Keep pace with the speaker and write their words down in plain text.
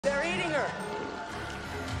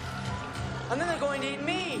And then they're going to eat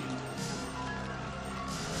me.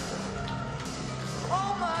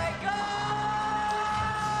 Oh my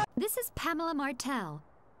God! This is Pamela Martell.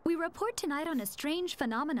 We report tonight on a strange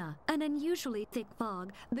phenomena. An unusually thick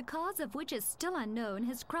fog, the cause of which is still unknown,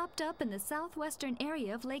 has cropped up in the southwestern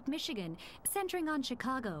area of Lake Michigan, centering on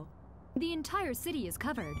Chicago. The entire city is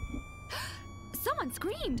covered. Someone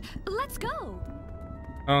screamed! Let's go!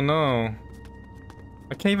 Oh no.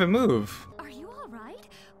 I can't even move. Are you all right?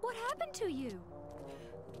 What happened to you?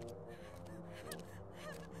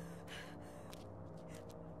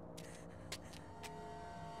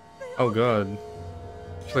 Oh god.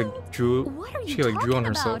 She like drew. What are you She like drew on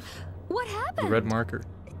talking about? herself. What happened? The red marker.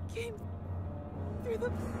 It came through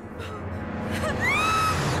the...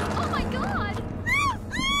 Oh my god!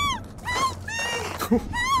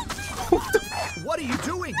 What are you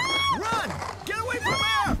doing? Run! Get away from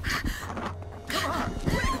there! Come on,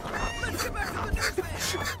 quick! Let's get back to the newsman!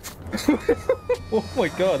 Oh my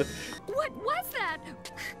god. What was that?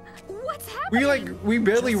 What's happening? We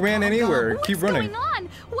barely Just ran calm anywhere. What's Keep running. going on?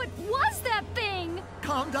 What was that thing?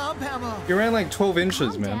 Calm down, Pamela. You ran like 12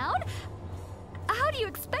 inches, Calm man. down? How do you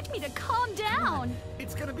expect me to calm down?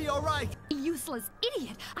 It's gonna be all right. Useless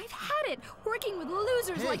idiot. I've had it working with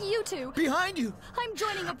losers Hey, like you two. Behind you! I'm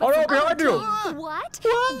joining up Oh, with no, some behind other you. team. What?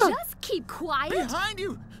 What? Just keep quiet. Behind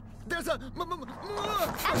you! There's a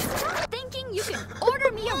And stop thinking you can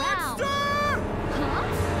order me around. Huh?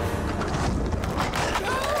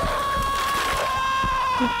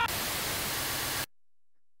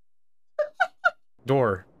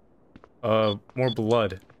 Door. More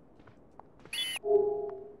blood.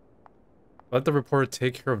 Let the reporter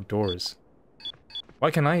take care of doors.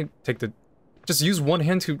 Why can't I take the... Just use one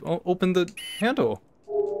hand to open the handle.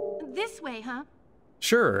 This way, huh?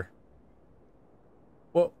 Sure.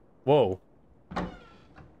 Whoa. Whoa.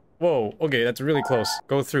 Whoa. Okay, that's really close.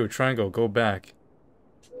 Go through. Triangle. Go back.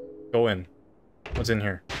 Go in. What's in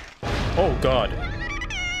here? Oh, God.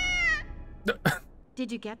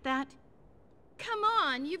 Did you get that? Come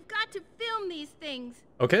on, you've got to film these things.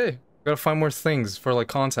 Okay. Gotta find more things for, like,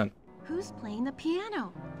 content. Who's playing the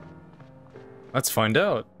piano? Let's find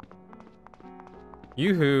out.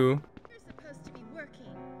 Yoo-hoo. You're supposed to be working.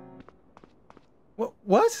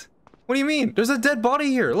 What? What do you mean? There's a dead body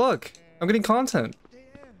here. Look. I'm getting content.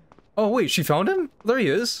 Oh, wait. She found him? There he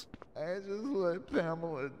is. I just let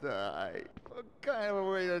Pamela die. What kind of a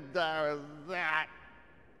way to die was that?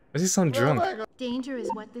 Why does he sound drunk? Danger is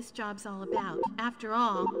what this job's all about. After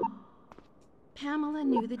all, Pamela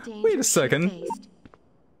knew the danger Wait a second. she faced.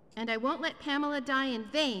 And I won't let Pamela die in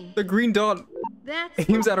vain. The green dot That's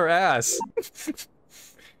aims at her ass.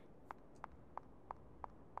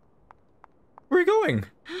 Where are you going?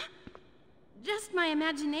 just my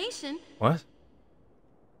imagination. What?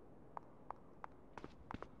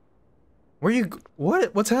 Where you...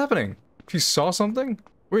 What? What's happening? She saw something?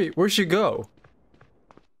 Wait, where'd she go?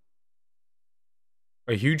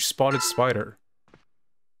 A huge spotted spider.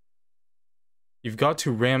 You've got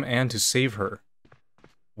to ram Anne to save her.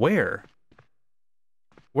 Where?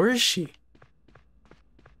 Where is she?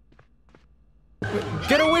 Wait,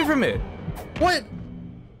 get away from it! What?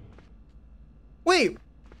 Wait,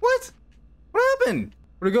 what? What happened?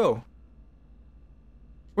 Where'd it go?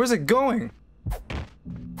 Where's it going?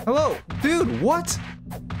 Hello? Dude, what?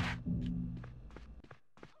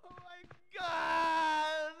 Oh my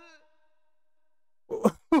god!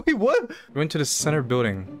 Wait, what? We went to the center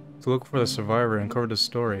building to look for the survivor and cover the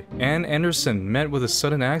story. Ann Anderson met with a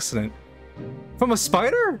sudden accident. From a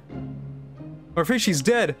spider? I'm afraid she's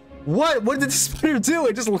dead. What? What did the spider do?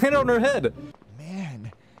 It just landed on her head.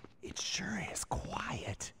 Man, it sure is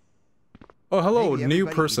quiet. Oh, hello, Maybe new everybody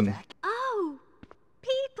be person. back. Oh,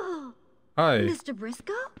 people. Hi. Mr.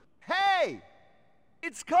 Briscoe? Hey!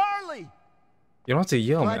 It's Carly! You don't have to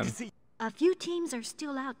yell, Glad man. to see A few teams are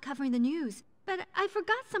still out covering the news, but I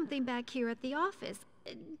forgot something back here at the office.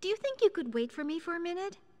 Do you think you could wait for me for a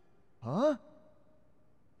minute? Huh?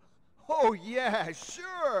 Oh yeah,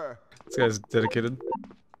 sure! This guy's dedicated.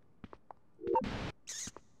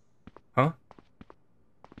 Huh?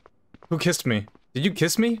 Who kissed me? Did you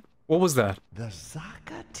kiss me? What was that? the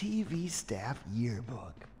Zaka TV staff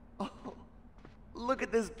yearbook. Oh, look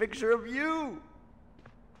at this picture of you.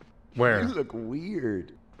 Where? You look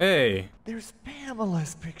weird. Hey. There's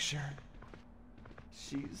Pamela's picture.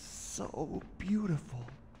 She's so beautiful.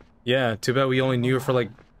 Yeah, too bad we only knew her for like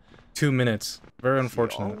 2 minutes. Very She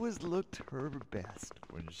unfortunate. always looked her best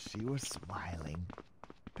when she was smiling.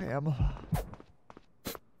 Pamela.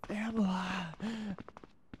 Pamela.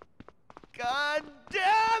 God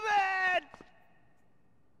damn it!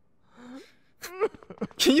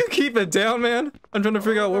 Can you keep it down, man? I'm trying to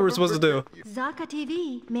figure out what we're supposed to do. Zaka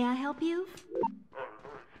TV, may I help you?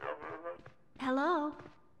 Hello?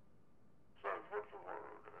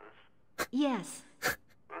 Yes.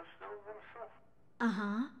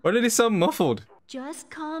 Uh-huh. Why did he sound muffled?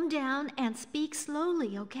 Just calm down and speak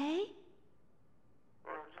slowly, okay?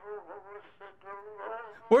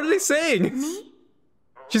 What are they saying? Me?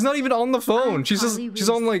 She's not even on the phone. I'm She's Polly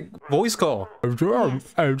on like voice call. Yes,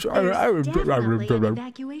 there's definitely an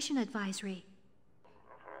evacuation advisory.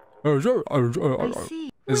 I see.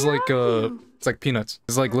 It's Where like are you? it's like peanuts.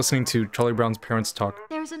 It's like listening to Charlie Brown's parents talk.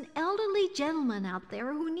 There's an elderly gentleman out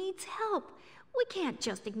there who needs help. We can't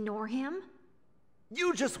just ignore him.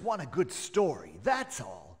 You just want a good story, that's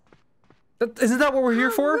all. Isn't that what we're here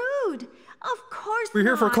How for? rude. Of course We're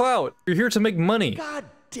here for not. clout. We're here to make money. God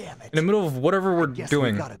damn it. In the middle of whatever we're Guess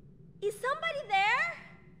doing. we gotta... Is somebody there?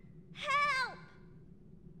 Help!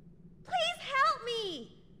 Please help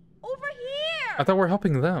me! Over here! I thought we were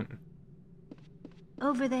helping them.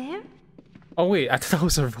 Over there? Oh wait, I thought that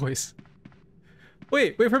was her voice.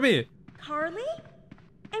 Wait for me. Carly?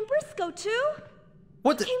 And Briscoe too?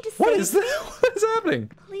 What Came to what save is that? What is happening?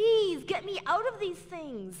 Please, get me out of these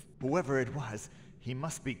things. Whoever it was, he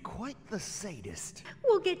must be quite the sadist.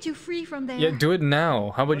 We'll get you free from there. Yeah, do it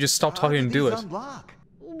now. How about you just stop How talking did and do these it? unlock?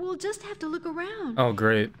 We'll just have to look around. Oh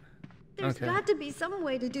great. There's okay. got to be some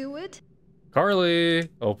way to do it. Carly,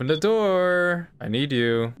 open the door. I need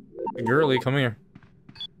you. Hey, girly, come here.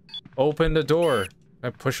 Open the door. Can I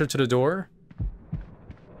push her to the door?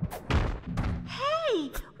 Hey,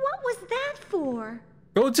 what was that for?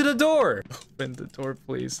 Go to the door! Open the door,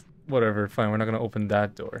 please. Whatever, fine, we're not gonna open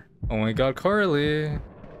that door. Oh my god, Carly.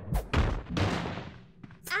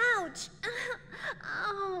 Ouch!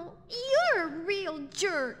 Oh, you're a real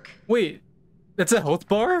jerk. Wait, that's a health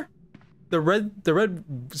bar? The red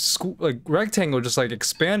rectangle just like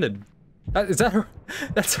expanded. Is that her?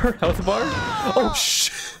 That's her health bar? Oh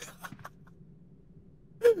shit!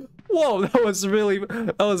 Whoa, that was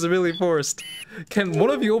really forced. Can one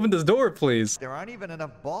of you open this door, please? There aren't even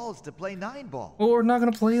enough balls to play 9-ball. Well, we're not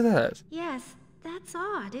gonna play that. Yes, that's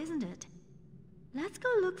odd, isn't it? Let's go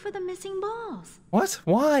look for the missing balls. What?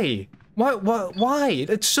 Why? Why?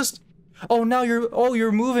 It's just... Oh, now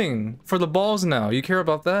you're moving for the balls now. You care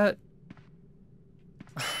about that?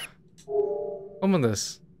 Open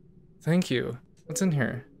this. Thank you. What's in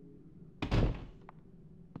here?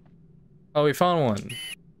 Oh, we found one.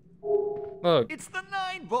 Look. It's the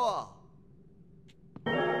 9-ball!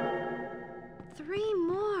 3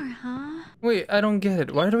 more, huh? Wait, I don't get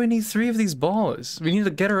it. Why do we need 3 of these balls? We need to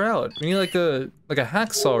get her out. We need like a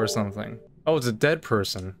hacksaw or something. Oh, it's a dead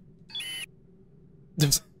person.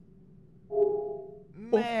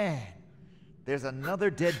 Man, there's another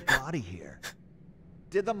dead body here.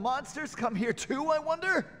 Did the monsters come here too, I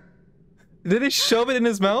wonder? Did he shove it in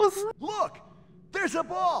his mouth? Look! There's a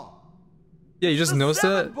ball! Yeah, you just The noticed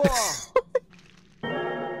 7 that? ball!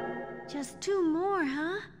 Just 2 more,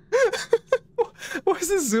 huh? Why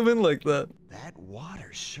is it zoom in like that? That water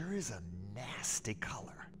sure is a nasty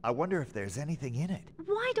color. I wonder if there's anything in it.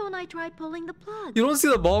 Why don't I try pulling the plug? You don't see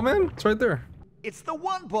the ball, man? It's right there. It's the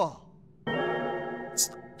 1 ball!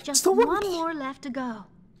 Just the one one ball. more left to go.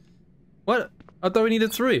 What? I thought we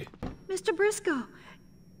needed 3. Mr. Briscoe,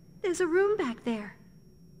 there's a room back there.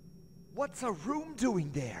 What's a room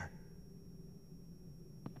doing there?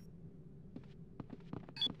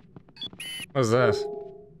 What's that? Is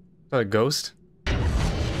that a ghost?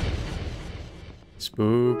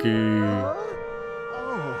 Spooky.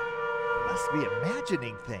 Oh, must be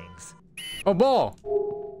imagining things. Oh, ball!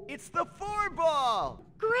 It's the 4 ball!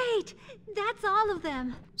 Great! That's all of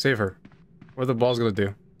them. Save her. What are the balls gonna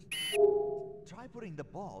do? Try putting the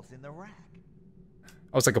balls in the rack.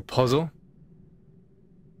 Oh, it's like a puzzle?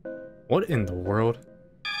 What in the world?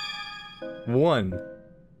 1.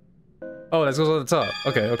 Oh, that goes on the top.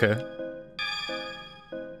 Okay.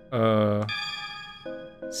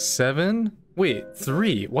 7? Wait,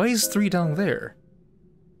 3. Why is 3 down there?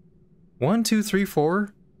 1, 2, 3,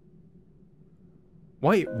 4?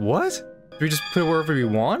 Wait, what? Do we just put it wherever we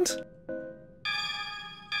want?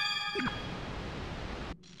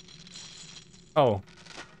 Oh.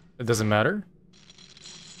 It doesn't matter?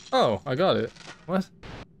 Oh, I got it. What?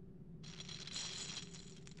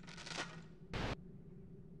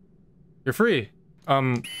 You're free.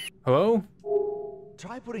 Hello?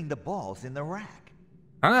 Try putting the balls in the rack.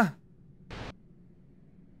 Huh?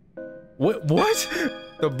 What?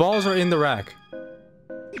 The balls are in the rack.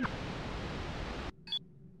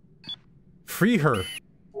 Free her.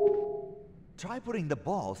 Try putting the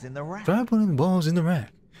balls in the rack. Try putting the balls in the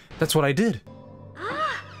rack. That's what I did.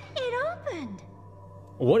 Ah, it opened.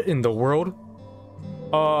 What in the world?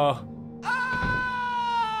 Ah!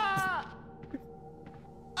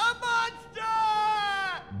 A monster!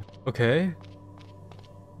 Okay.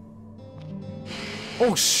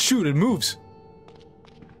 Oh shoot, it moves.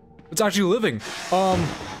 It's actually living.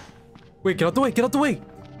 Wait, get out the way, get out the way.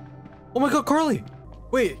 Oh my god, Carly.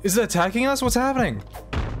 Wait, is it attacking us? What's happening?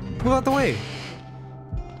 Move out the way.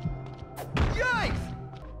 Yikes!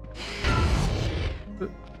 The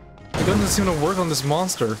gun doesn't seem to work on this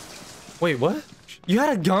monster. Wait, what? You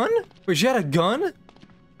had a gun? Wait, she had a gun?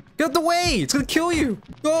 Get out the way! It's gonna kill you!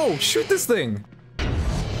 Go! Shoot this thing!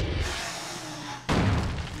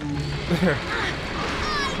 There.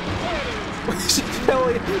 She fell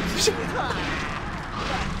in.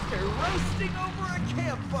 They're roasting over a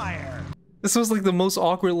campfire. This was like the most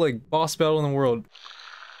awkward, like, boss battle in the world.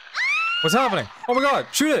 What's happening? Oh my god!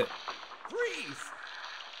 Shoot it! Freeze!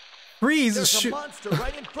 Freeze! There's a Shoot! monster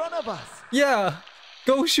right in front of us. Yeah!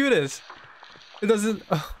 Go shoot it! It doesn't...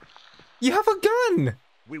 You have a gun!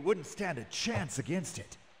 We wouldn't stand a chance against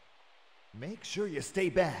it. Make sure you stay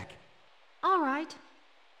back. All right.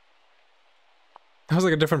 That was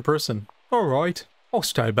like a different person. Alright, I'll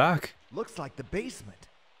stay back. Looks like the basement.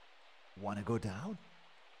 Wanna go down?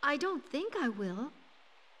 I don't think I will.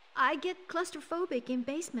 I get claustrophobic in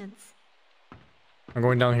basements. I'm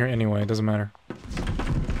going down here anyway, it doesn't matter.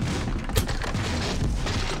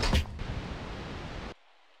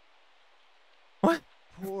 What?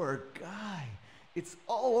 Poor guy. It's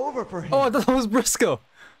all over for him. Oh, I thought that was Briscoe.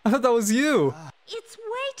 I thought that was you. It's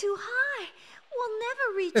way too high. We'll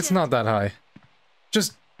never reach It's it. not that high.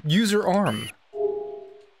 Just use your arm.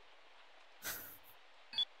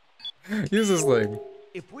 Use this thing.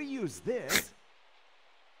 If we use this,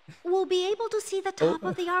 We'll be able to see the top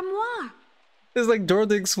of the armoire. It's like Dora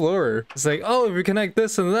the Explorer. It's like, oh, if we connect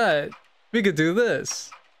this and that, we could do this.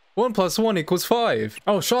 1 + 1 = 5.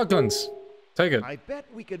 Oh, shotguns. Take it. I bet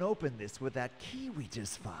we can open this with that key we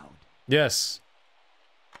just found. Yes.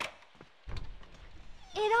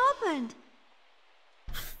 It opened.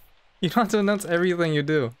 You don't have to announce everything you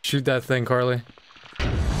do. Shoot that thing, Carly.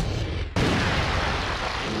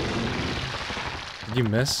 Did you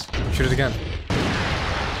miss? Shoot it again. Did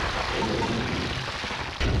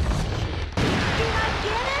I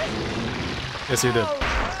get it? Yes, you did. All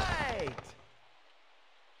right.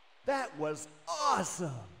 That was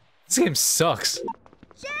awesome. This game sucks.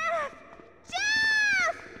 Jeff!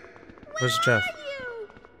 Jeff! Where's Where Jeff? are you?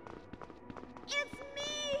 It's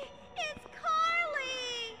me! It's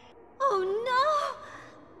Carly! Oh no!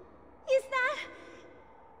 Is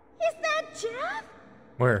that Jeff?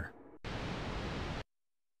 Where?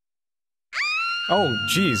 Oh,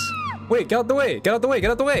 jeez. Wait, get out the way! Get out the way!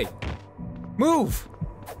 Get out the way! Move!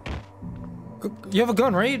 You have a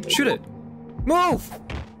gun, right? Shoot it! Move!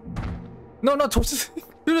 No, not towards the thing!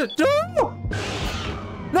 Shoot it! No!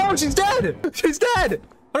 No, she's dead! She's dead!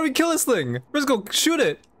 How do we kill this thing? Let's go shoot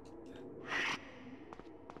it!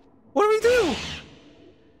 What do we do?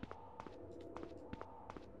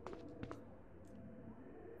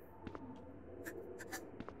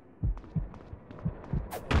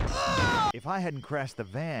 If I hadn't crashed the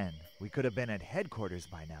van, we could have been at headquarters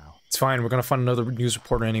by now. It's fine, we're gonna find another news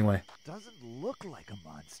reporter anyway. Doesn't look like a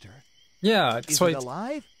monster. Yeah, it's Is why it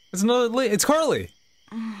alive? it's another it's Carly!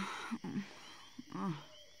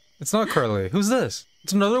 It's not Carly. Who's this?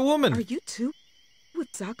 It's another woman! Are you too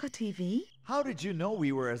with Zaka TV? How did you know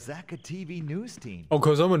we were a Zaka TV news team? Oh,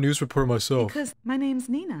 cause I'm a news reporter myself. Because my name's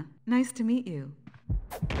Nina. Nice to meet you.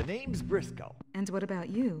 The name's Briscoe. And what about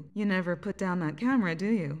you? You never put down that camera, do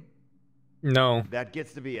you? No. That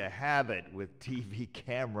gets to be a habit with TV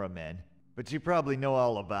cameramen. But you probably know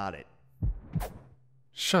all about it.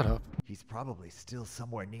 Shut up. He's probably still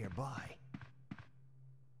somewhere nearby.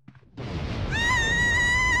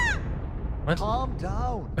 What? Calm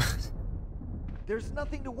down. There's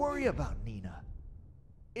nothing to worry about, Nina.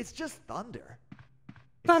 It's just thunder.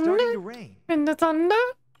 It's starting to rain. In the thunder?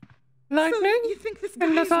 Lightning? You think this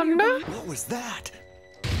In the guy's thunder? nearby? What was that?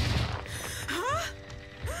 Huh?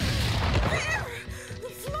 There! The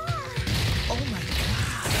floor! Oh my god!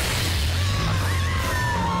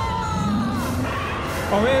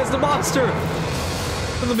 Oh man, it's the monster!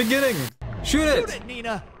 From the beginning! Shoot Shoot it! it,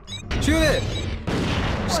 Nina! Shoot it!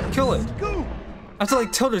 Just kill it. Scoop! I have to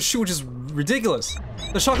like tell her to shoot, which is ridiculous.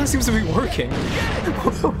 The shotgun seems to be working.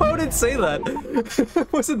 Why would it say that?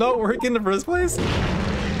 Was it not working in the first place? Don't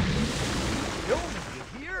you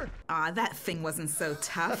hear? Ah, that thing wasn't so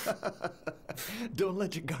tough. Don't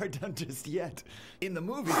let your guard down just yet. In the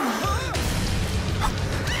movie. God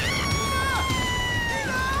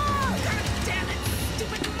damn it!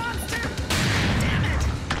 Stupid monster! Damn it!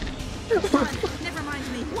 Fine, never mind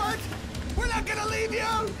me. hurt? We're not gonna leave you!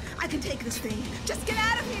 I can take this thing. Just get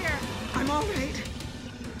out of here. I'm all right.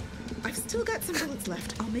 I've still got some bullets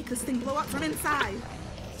left. I'll make this thing blow up from inside.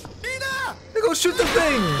 Nina! Go shoot the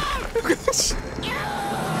thing!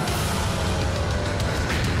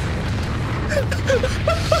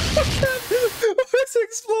 It's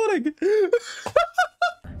exploding!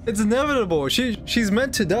 It's inevitable. She's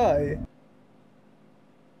meant to die.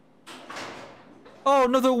 Oh,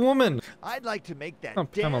 another woman! I'd like to make that Oh,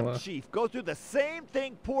 damn Pamela. chief go through the same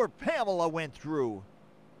thing poor Pamela went through.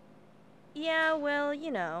 Yeah, well,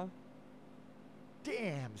 you know.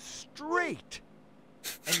 Damn straight.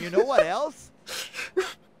 And you know what else?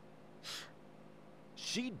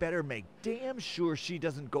 She'd better make damn sure she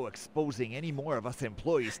doesn't go exposing any more of us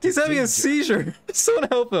employees to He's having danger. a seizure. Someone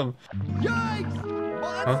help him. Yikes!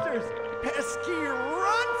 Monsters! Pesky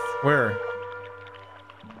runts! Where?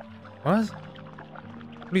 What?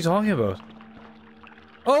 What are you talking about?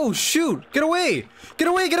 Oh shoot! Get away! Get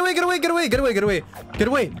away! Get away! Get away! Get away! Get away! Get away! Get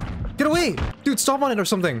away! Get away! Dude, stop on it or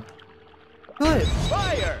something. What?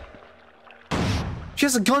 Fire! She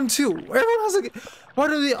has a gun too. Everyone has a. Why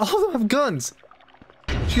do they all of them have guns?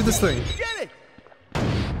 Shoot this thing. Get it!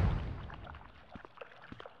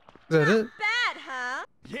 Is that it? Bad, huh?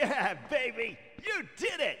 Yeah, baby! You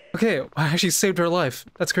did it! Okay, I actually saved her life.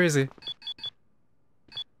 That's crazy.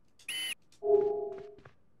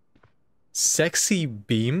 Sexy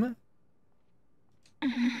beam?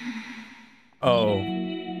 Oh.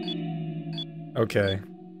 Okay.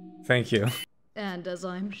 Thank you. And as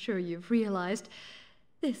I'm sure you've realized,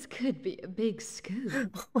 this could be a big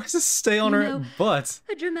scoop. Why does this stay on You her know- butt?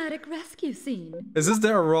 A dramatic rescue scene. Is this the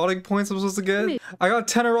erotic points I'm supposed to get? I got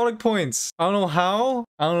 10 erotic points. I don't know how.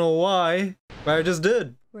 I don't know why. But I just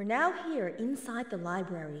did. We're now here inside the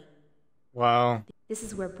library. Wow. This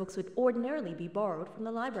is where books would ordinarily be borrowed from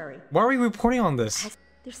the library. Why are we reporting on this?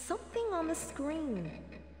 There's something on the screen.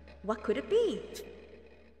 What could it be?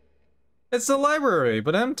 It's the library,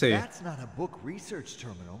 but empty. That's not a book research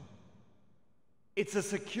terminal. It's a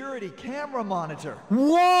security camera monitor.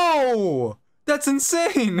 Whoa! That's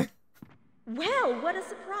insane! Well, what a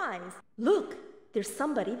surprise. Look, there's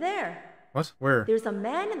somebody there. What? Where? There's a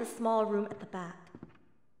man in the small room at the back.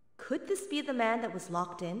 Could this be the man that was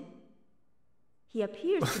locked in? He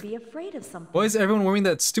appears to be afraid of something. Why is everyone wearing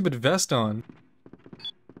that stupid vest on?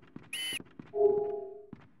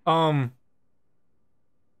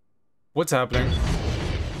 What's happening?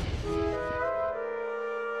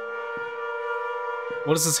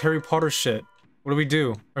 What is this Harry Potter shit? What do we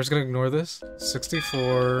do? We're just gonna ignore this?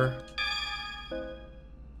 64...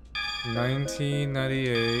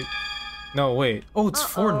 1998... No, wait. Oh, it's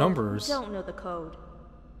four numbers. Don't know the code.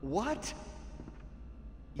 What?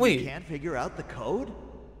 Wait. You can't figure out the code?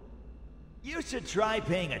 You should try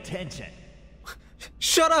paying attention.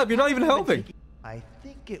 Shut up! You're not even helping! I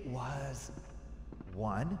think it was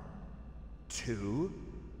 1, 2,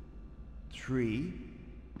 3,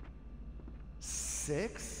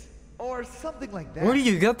 6, or something like that. Where do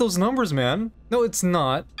you get those numbers, man? No, it's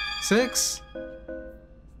not. 6?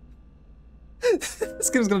 This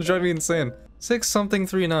game's gonna drive me insane. 6 something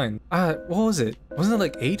 39. What was it? Wasn't it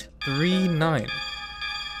like 839?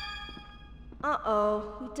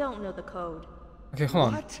 Uh-oh, we don't know the code. Okay, hold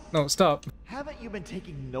on. What? No, stop. Haven't you been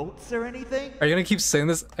taking notes or anything? Are you gonna keep saying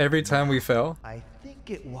this every time we fail? I think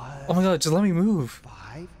it was Oh my god, just let me move.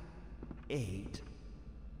 5, 8,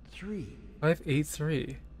 3,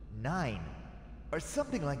 5839. 9, or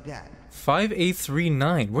something like that.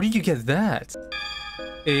 5839. Where did you get that?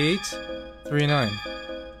 839.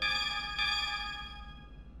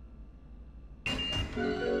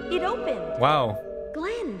 It opened. Wow.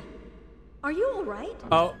 Glenn, are you all right?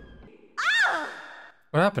 Oh.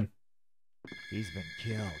 What happened? He's been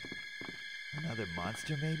killed. Another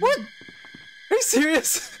monster, maybe? What? Are you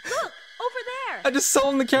serious? Look, over there. I just saw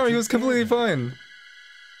him in the camera. He was completely fine.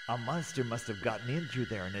 A monster must have gotten in through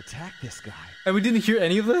there and attacked this guy. And we didn't hear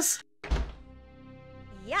any of this?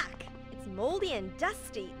 Yuck, it's moldy and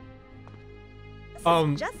dusty. This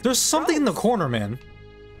is just There's something in the gross. corner, man.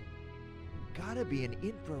 Gotta be an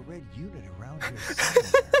infrared unit around here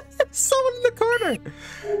somewhere. Someone in the corner.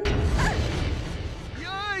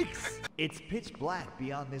 Yikes! It's pitch black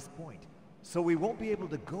beyond this point, so we won't be able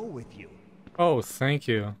to go with you. Oh, thank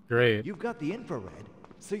you. Great. You've got the infrared,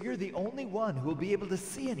 so you're the only one who will be able to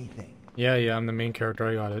see anything. Yeah, I'm the main character.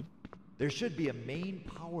 I got it. There should be a main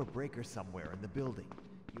power breaker somewhere in the building.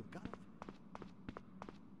 You've got...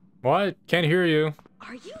 What? Can't hear you.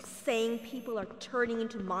 Are you saying people are turning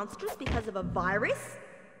into monsters because of a virus?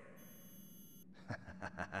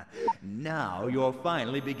 Now you're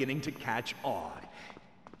finally beginning to catch on.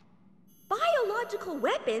 Biological biological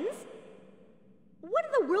weapons? What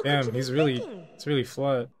in the world could you Damn, be he's really, thinking? it's really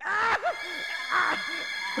flat.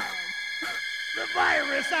 The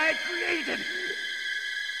virus I created!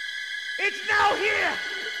 It's now here!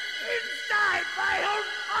 Inside my own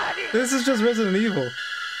body! This is just Resident Evil.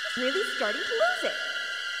 He's really starting to lose it.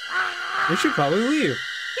 We should probably leave.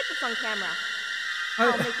 Get this on camera.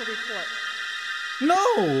 I'll make a report.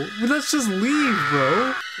 No! Let's just leave,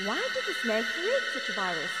 bro. Why did this man create such a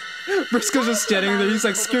virus? Briscoe's just standing there, he's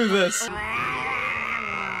like, screw this.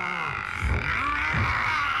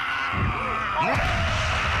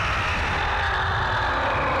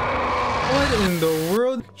 What in the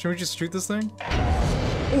world? Should we just shoot this thing?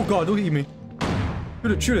 Oh god, don't eat me.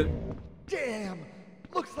 Shoot it, shoot it. Damn!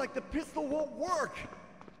 Looks like the pistol won't work!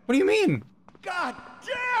 What do you mean? God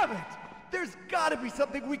damn it! There's gotta be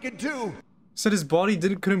something we can do! Said his body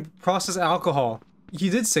couldn't process alcohol. He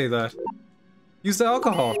did say that. Use the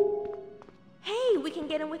alcohol. Hey, we can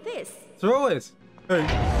get him with this. Throw it. Hey,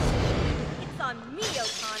 It's on me,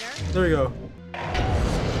 O'Connor. there you go.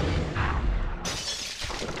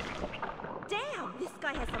 Damn, this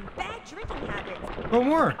guy has some bad drinking habits. No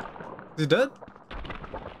more. Is he dead?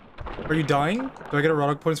 Are you dying? Do I get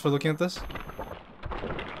erotic points for looking at this?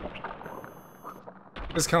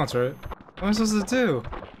 This counts, right? What am I supposed to do?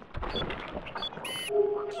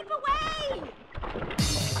 Keep away!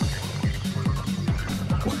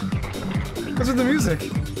 What's with the music?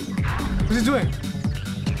 What's he doing?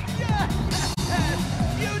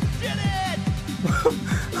 You did it!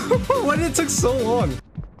 Why did it take so long?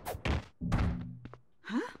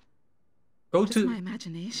 Huh? Go Just to... my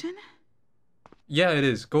imagination? Yeah, it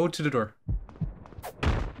is. Go to the door.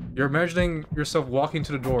 You're imagining yourself walking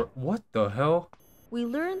to the door. What the hell? We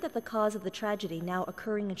learned that the cause of the tragedy now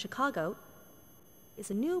occurring in Chicago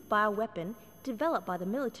is a new bioweapon developed by the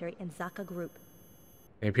military and Zaka Group.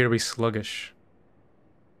 They appear to be sluggish.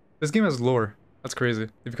 This game has lore. That's crazy.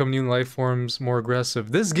 They become new life forms, more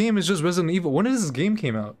aggressive. This game is just Resident Evil. When did this game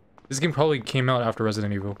came out? This game probably came out after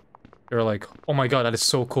Resident Evil. They were like, oh my god, that is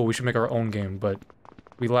so cool. We should make our own game. But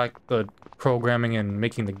we lack the programming and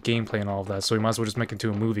making the gameplay and all of that. So we might as well just make it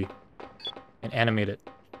into a movie. And animate it.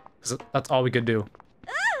 Because that's all we could do.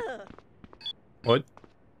 What?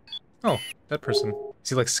 Oh, that person. Is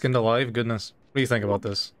he like skinned alive? Goodness. What do you think about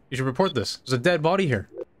this? You should report this. There's a dead body here.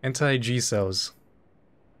 Anti-G cells.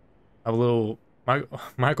 A little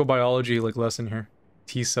microbiology like lesson here.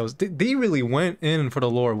 T cells. They really went in for the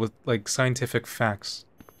lore with like scientific facts.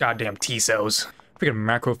 Goddamn T cells. Freaking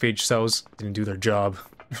macrophage cells didn't do their job.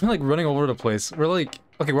 We're like running all over the place. We're like,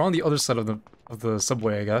 okay, we're on the other side of the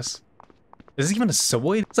subway, I guess. Is this even a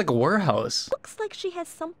subway? It's like a warehouse. Looks like she has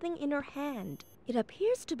something in her hand. It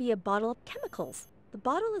appears to be a bottle of chemicals. The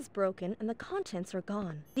bottle is broken and the contents are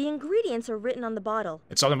gone. The ingredients are written on the bottle.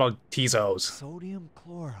 It's all about T cells. Sodium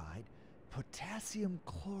chloride, potassium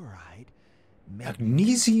chloride,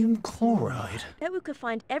 Magnesium chloride. Bet we could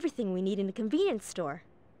find everything we need in a convenience store.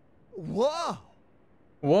 Whoa!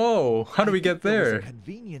 Whoa, how do we get There there? was a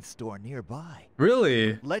convenience store nearby.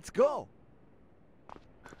 Really? Let's go.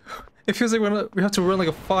 It feels like we have to run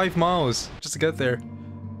like 5 miles just to get there.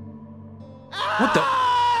 What the?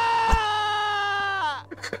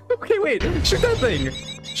 Okay, wait. Shoot that thing.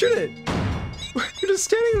 Shoot it. You're just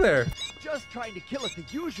standing there. Just trying to kill it the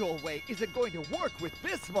usual way isn't going to work with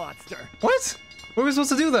this monster. What? What are we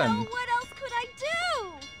supposed to do then? Oh, what else could I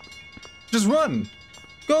do? Just run.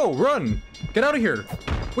 Go, run. Get out of here.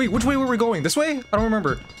 Wait, which way were we going? This way? I don't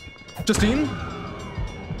remember. Justine?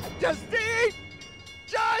 Justine!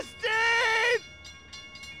 Justine!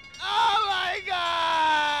 Oh my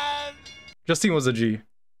god! Justine was a G.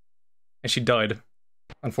 And she died.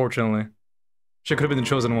 Unfortunately. She could have been the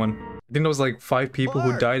chosen one. I think there was like 5 people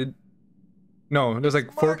who died. No, there's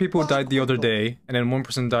like 4 people who died the other day, and then 1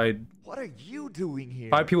 person died. What are you doing here?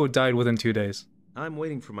 5 people died within 2 days. I'm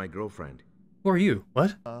waiting for my girlfriend. Who are you?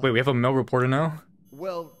 What? Wait, we have a male reporter now?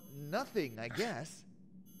 Well, nothing, I guess.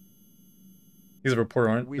 He's a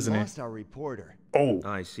reporter, We isn't he? lost our reporter. Oh,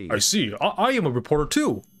 I see. I see. I am a reporter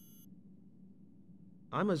too.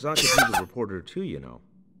 I'm a Zaka TV reporter too, you know.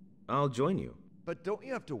 I'll join you. But don't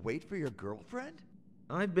you have to wait for your girlfriend?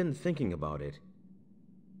 I've been thinking about it.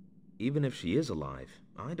 Even if she is alive,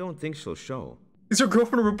 I don't think she'll show. Is your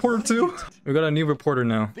girlfriend a reporter too? We got a new reporter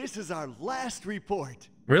now. This is our last report.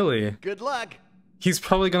 Really? Good luck. He's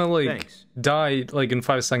probably gonna like Thanks. die like in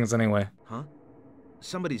 5 seconds anyway. Huh?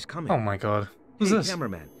 Somebody's coming. Oh my god. Who's Hey, this?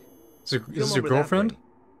 cameraman. Is this Film your over that girlfriend? way.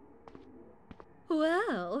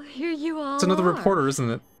 Well, here you all It's another are. reporter, isn't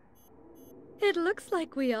it? It looks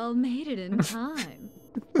like we all made it in time.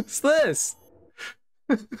 What's this?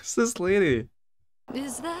 Who's this lady?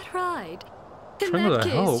 Is that right? In Turn to that the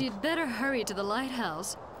case, help. you'd better hurry to the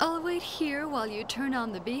lighthouse. I'll wait here while you turn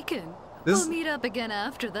on the beacon. This- We'll meet up again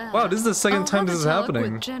after that. Wow, this is the second time this is I'll have a talk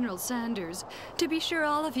happening. with General Sanders to be sure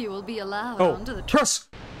all of you will be allowed Oh, onto the press!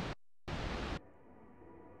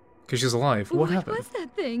 Because she's alive. What happened? was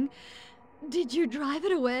that thing? Did you drive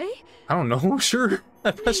it away? I don't know. Sure.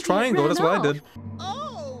 I pressed Maybe it triangle. ran That's what I off. did.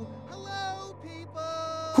 Oh, hello, people.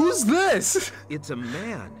 Who's this? It's a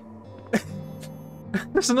man.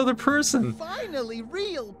 There's another person. Finally,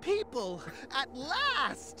 real people. At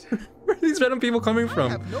last. Where are these random people coming I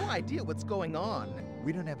from? have no idea what's going on.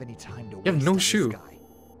 We don't have any time to You have waste no on this shoe. guy.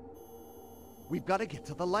 We've got to get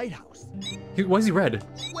to the lighthouse. Why is he red?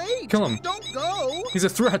 Wait. Kill him. Don't go. He's a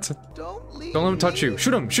threat. Don't leave. Don't let him touch you.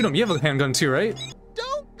 Shoot him. Shoot him. You have a handgun too, right?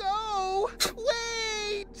 Don't go.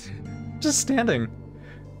 Wait. Just standing.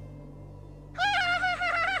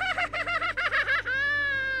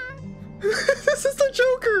 This is the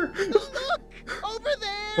Joker. Look over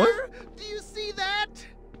there. What? Do you see that?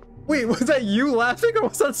 Wait, was that you laughing or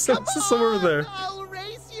was that Come somewhere over there? I'll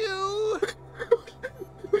race you.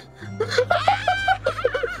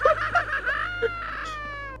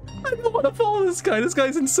 I don't want to follow this guy. This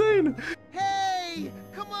guy's insane. Hey,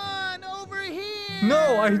 come on over here.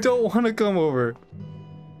 No, I don't want to come over.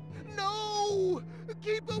 No,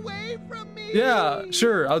 keep away from me. Yeah,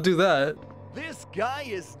 sure, I'll do that. This guy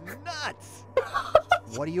is nuts.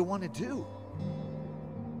 What do you want to do?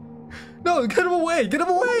 No, get him away! Get him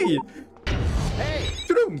away! Hey,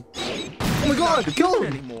 Shoot him! Oh my god, kill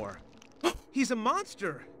him! Anymore. He's a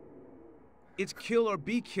monster. It's kill or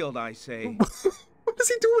be killed, I say. What is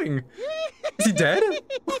he doing? Is he dead?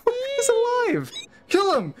 He's alive!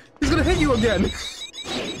 Kill him! He's gonna hit you again!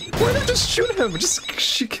 Why not just shoot him? Just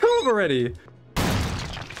kill him already!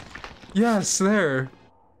 Yes, there.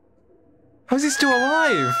 How's he still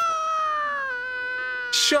alive?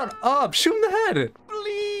 Shut up! Shoot him in the head!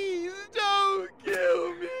 please don't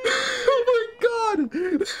kill me. Oh my god!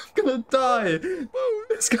 I'm gonna die!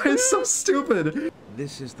 This guy is so stupid!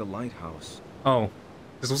 This is the lighthouse. Oh.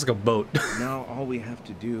 This looks like a boat. Now all we have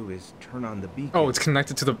to do is turn on the beacon. Oh, it's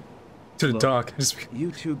connected to the Look, dock.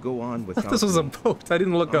 You two go on without This was a me. boat. I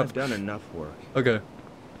didn't look I've up. done enough work. Okay.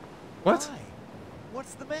 What? Why?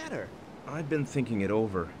 What's the matter? I've been thinking it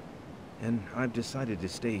over, and I've decided to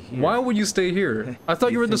stay here. Why would you stay here? I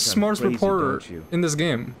thought you were the think I'm smartest crazy, reporter don't you? in this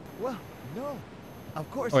game. Well, no.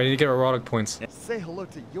 Of course. Oh, I need to get erotic points. Say hello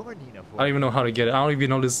to your Nina for I don't even know how to get it. I don't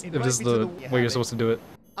even know this, if Invite this is me to the the- way have you're it. supposed to do it.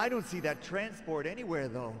 I don't see that transport anywhere,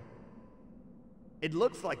 though. It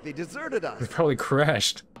looks like they deserted us. It probably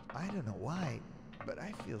crashed. I don't know why, but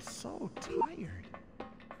I feel so tired.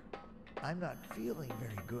 I'm not feeling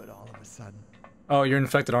very good all of a sudden. Oh, you're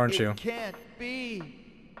infected, aren't you? It can't be.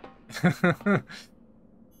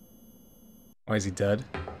 Why is he dead?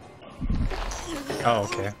 Oh,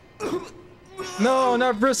 okay. No,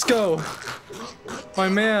 not Briscoe! My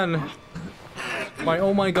man! My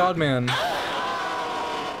oh my god man.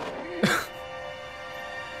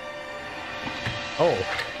 Oh.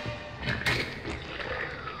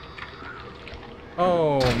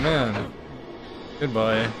 Oh man.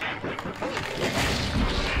 Goodbye.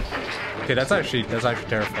 Okay, that's actually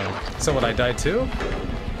terrifying. So would I die too?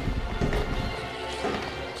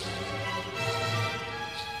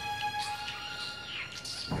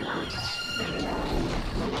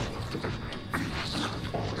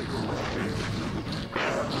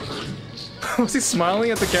 Was he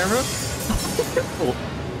smiling at the camera? Oh.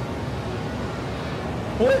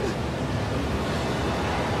 What?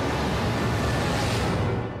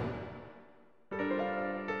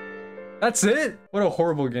 That's it? What a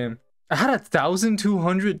horrible game. I had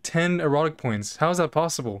 1,210 erotic points. How is that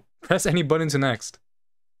possible? Press any button to next.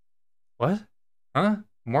 What? Huh?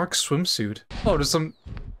 Mark swimsuit. Oh, there's some...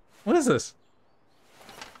 What is this?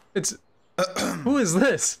 It's... Who is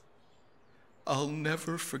this? I'll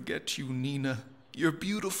never forget you, Nina. Your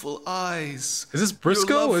beautiful eyes. Is this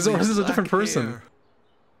Briscoe? Or is this a different person?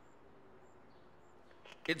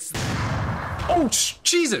 It's... Oh,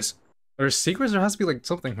 Jesus! There's secrets? There has to be like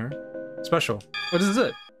something here. Special. What is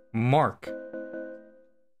it? Mark.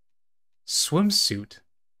 Swimsuit.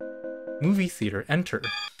 Movie theater. Enter.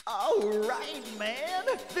 All right, man.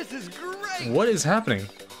 This is great. What is happening?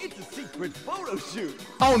 It's a secret photo shoot.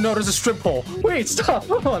 Oh no, there's a strip pole. Wait, stop.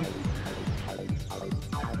 Hold on.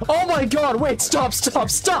 Oh my god, wait, stop.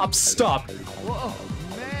 Whoa,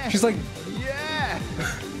 man. She's like... Yeah.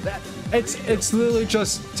 That's It's literally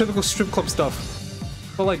just typical strip club stuff.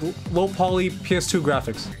 But like low poly PS2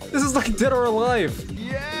 graphics. This is like Dead or Alive.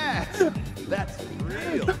 yeah. That's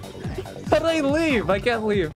real. How did I leave? I can't leave.